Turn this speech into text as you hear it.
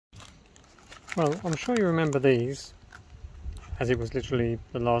Well, I'm sure you remember these, as it was literally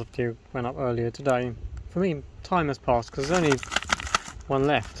the last video went up earlier today. For me, time has passed because there's only one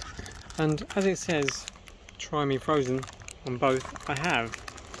left, and as it says try me frozen on both, I have.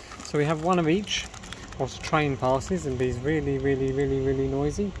 So we have one of each whilst the train passes and is really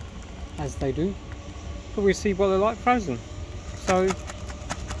noisy, as they do, but we see what they're like frozen. So do you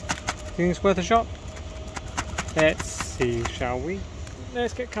think it's worth a shot? Let's see, shall we?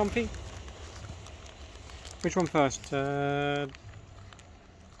 Let's get comfy. Which one first? This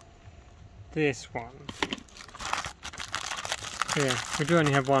one. Yeah, we do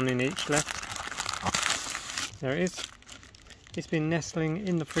only have one in each left. There it is. It's been nestling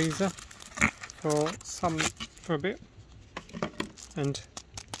in the freezer for a bit, and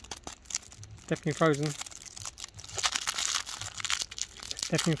definitely frozen.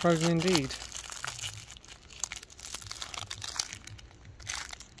 Definitely frozen indeed.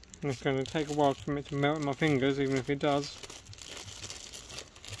 And it's going to take a while for it to melt in my fingers, even if it does.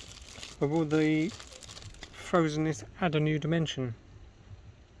 But will the frozenness add a new dimension?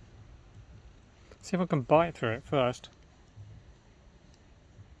 See if I can bite through it first.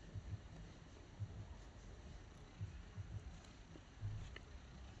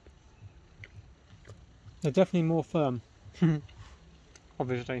 They're definitely more firm,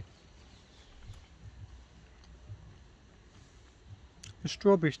 obviously. The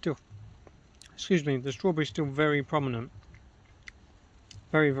strawberry's still, the strawberry's still very prominent.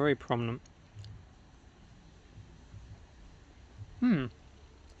 Very prominent.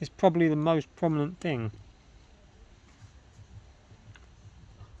 It's probably the most prominent thing.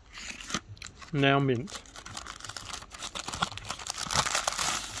 Now mint.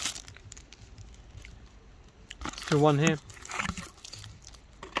 Still one here.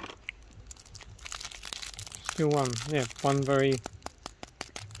 Still one. Yeah, one very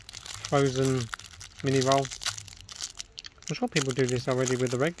frozen mini roll. I'm sure people do this already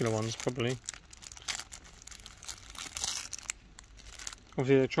with the regular ones, probably.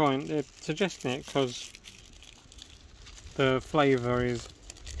 Obviously they're suggesting it because the flavour is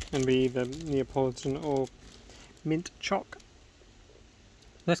going to be either Neapolitan or mint choc.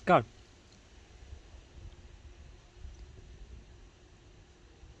 Let's go.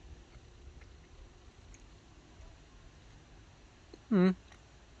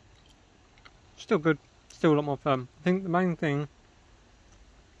 Still good, still a lot more firm. I think the main thing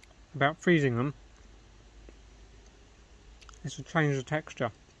about freezing them is to change the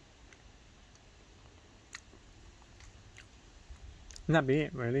texture. And that'd be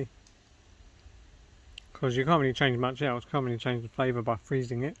it, really. Because you can't really change much else, can't really change the flavour by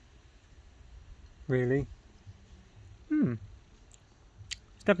freezing it. Really. It's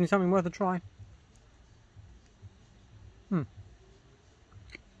definitely something worth a try.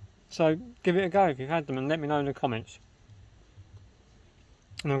 So give it a go if you've had them and let me know in the comments.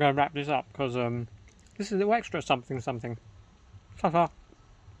 And I'm going to wrap this up because this is a little extra something. Ta-ta.